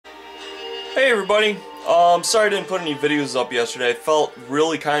Hey everybody, sorry I didn't put any videos up yesterday. I felt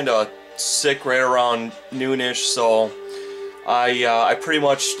really kind of sick right around noonish, so I pretty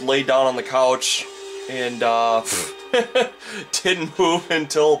much laid down on the couch and didn't move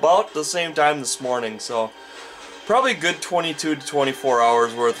until about the same time this morning. So probably a good 22 to 24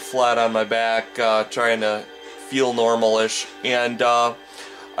 hours worth flat on my back, trying to feel normal-ish. And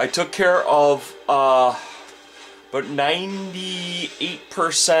I took care of but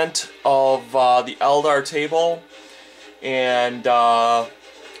 98% of the Eldar table, and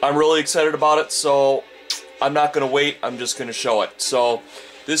I'm really excited about it, so I'm not going to wait, I'm just going to show it. So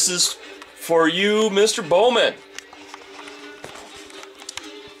this is for you, Mr. Bowman.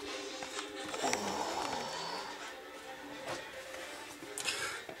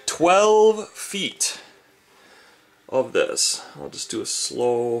 "12 feet of this." I'll just do a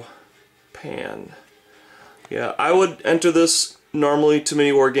slow pan. Yeah, I would enter this normally to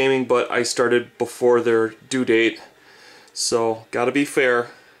Mini Wargaming, but I started before their due date, so gotta be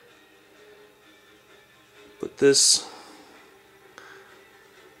fair. But this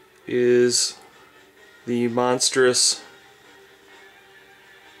is the monstrous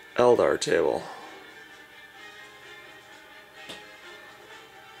Eldar table.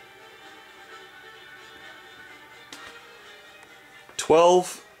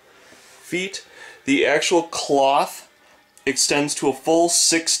 "12 feet. The actual cloth extends to a full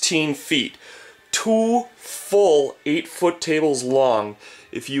 16 feet. 2 full 8-foot tables long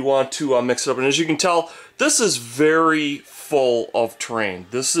if you want to mix it up. And as you can tell, this is very full of terrain.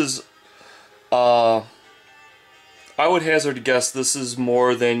 This is, I would hazard to guess this is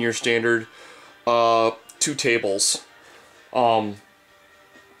more than your standard 2 tables once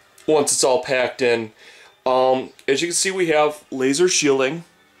it's all packed in. As you can see, we have laser shielding.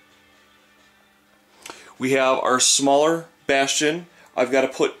 We have our smaller bastion. I've got to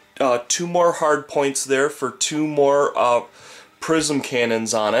put 2 more hard points there for 2 more prism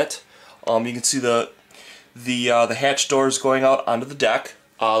cannons on it. You can see the hatch doors going out onto the deck.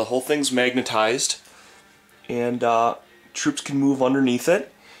 The whole thing's magnetized, and troops can move underneath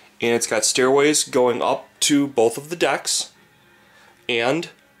it. And it's got stairways going up to both of the decks, and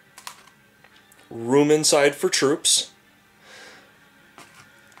room inside for troops.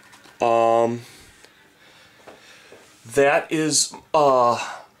 That is, what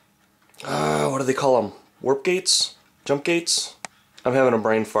do they call them? Warp gates? Jump gates? I'm having a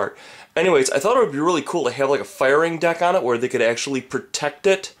brain fart. Anyways, I thought it would be really cool to have like a firing deck on it where they could actually protect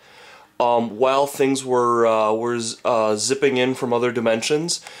it while things were zipping in from other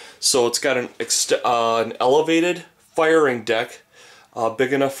dimensions. So it's got an elevated firing deck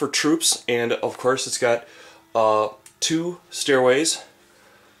big enough for troops, and of course it's got 2 stairways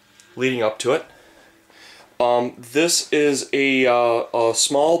leading up to it. This is a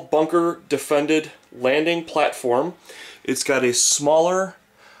small bunker defended landing platform. It's got a smaller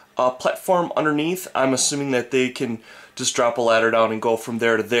platform underneath. I'm assuming that they can just drop a ladder down and go from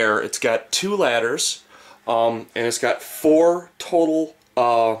there to there. It's got 2 ladders, and it's got 4 total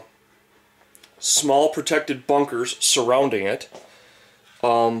small protected bunkers surrounding it.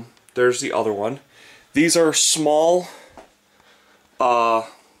 There's the other one. These are small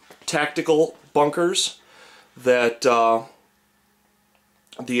tactical bunkers that the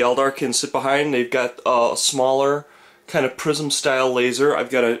Eldar can sit behind. They've got a smaller kind of prism style laser. I've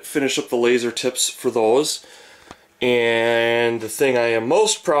got to finish up the laser tips for those. And the thing I am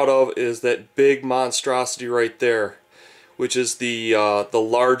most proud of is that big monstrosity right there, which is the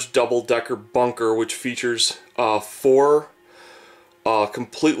large double-decker bunker, which features 4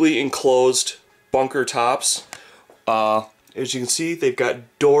 completely enclosed bunker tops. As you can see, they've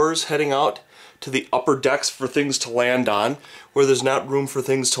got doors heading out to the upper decks for things to land on. Where there's not room for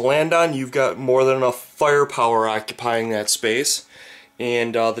things to land on, you've got more than enough firepower occupying that space.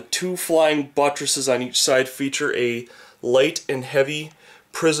 And the 2 flying buttresses on each side feature a light and heavy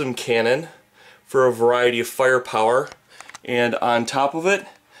prism cannon for a variety of firepower. And on top of it,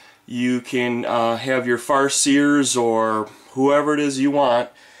 you can have your Farseers or whoever it is you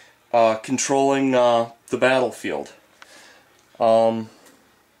want controlling the battlefield.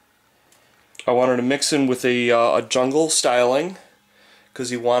 I wanted to mix in with a jungle styling because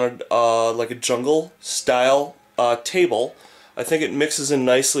he wanted like a jungle style table. I think it mixes in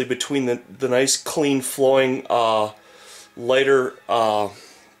nicely between the nice clean flowing lighter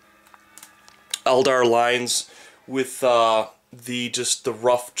Eldar lines with just the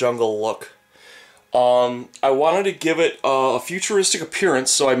rough jungle look. I wanted to give it a futuristic appearance,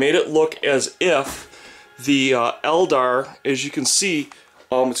 so I made it look as if the Eldar, as you can see,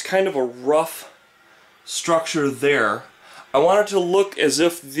 it's kind of a rough structure there. I want it to look as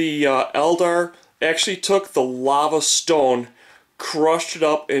if the Eldar actually took the lava stone, crushed it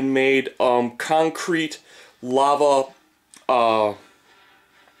up, and made concrete lava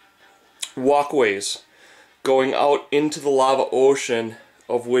walkways going out into the lava ocean,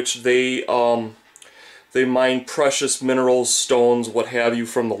 of which they mine precious minerals, stones, what have you,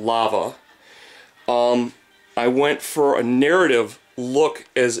 from the lava. I went for a narrative look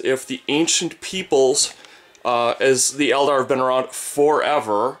as if the ancient peoples, as the Eldar have been around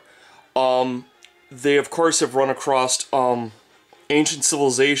forever, they of course have run across ancient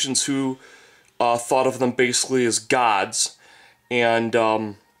civilizations who thought of them basically as gods.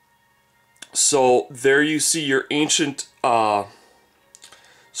 And so there you see your ancient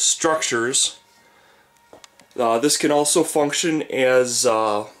structures. This can also function as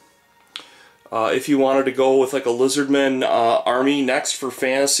if you wanted to go with like a lizardman army next for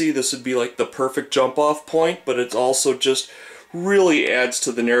fantasy, this would be like the perfect jump off point, but it also just really adds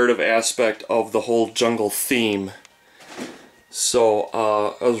to the narrative aspect of the whole jungle theme. So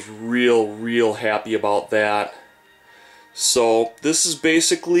I was real happy about that. So this is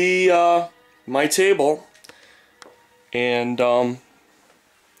basically my table, and I'm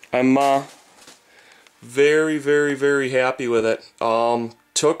very happy with it.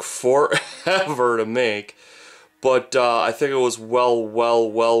 Took forever to make, but I think it was well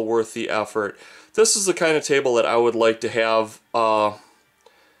worth the effort. This is the kind of table that I would like to have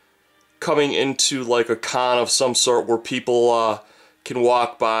coming into like a con of some sort, where people can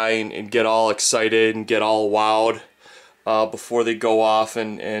walk by and get all excited and get all wowed before they go off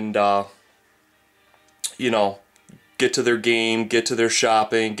and you know, get to their game, get to their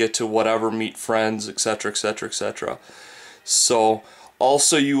shopping, get to whatever, meet friends, etc, etc. So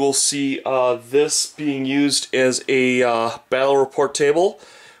also you will see this being used as a battle report table,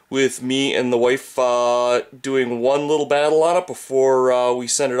 with me and the wife doing one little battle on it before we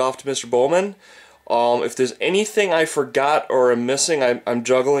send it off to Mr. Bowman. If there's anything I forgot or am missing, I'm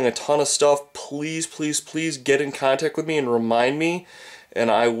juggling a ton of stuff, please get in contact with me and remind me, and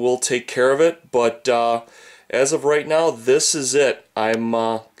I will take care of it. But as of right now, this is it. I'm,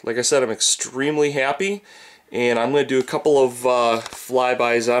 like I said, I'm extremely happy, and I'm going to do a couple of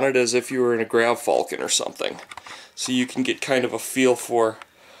flybys on it as if you were in a Grav Falcon or something, so you can get kind of a feel for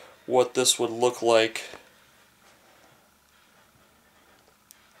what this would look like.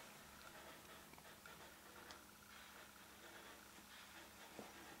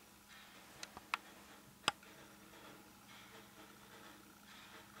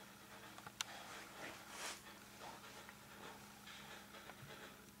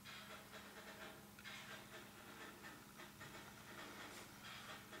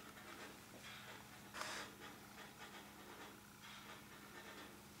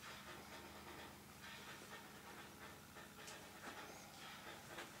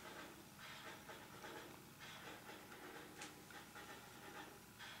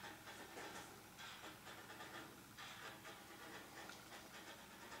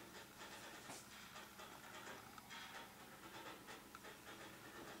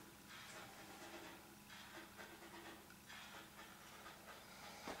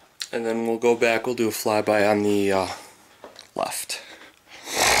 And then we'll go back, we'll do a flyby on the left,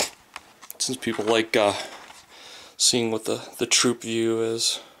 since people like seeing what the troop view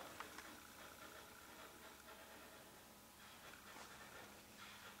is.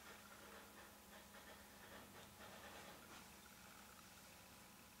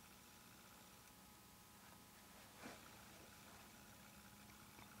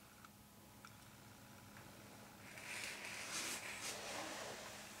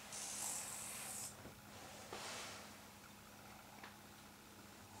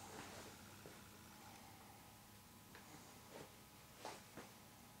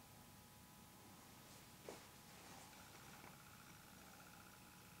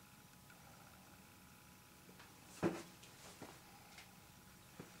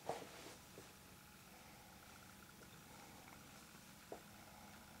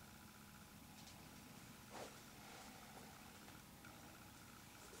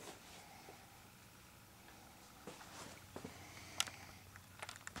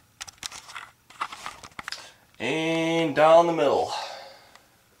 And down the middle.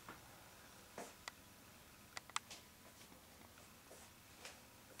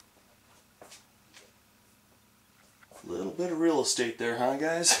 A little bit of real estate there, huh,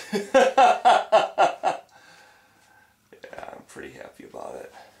 guys? Yeah, I'm pretty happy about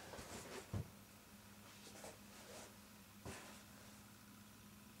it.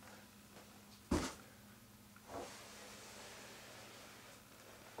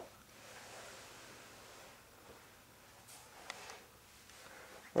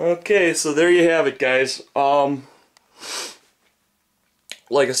 Okay, so there you have it, guys. Like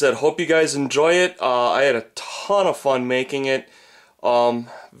I said, hope you guys enjoy it. I had a ton of fun making it.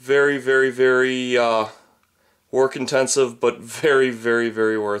 Very, very, very work intensive, but very, very,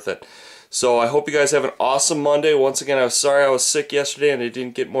 very worth it. So I hope you guys have an awesome Monday. Once again, I was sorry I was sick yesterday and I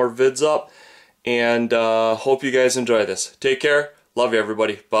didn't get more vids up. And hope you guys enjoy this. Take care. Love you,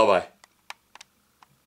 everybody. Bye-bye.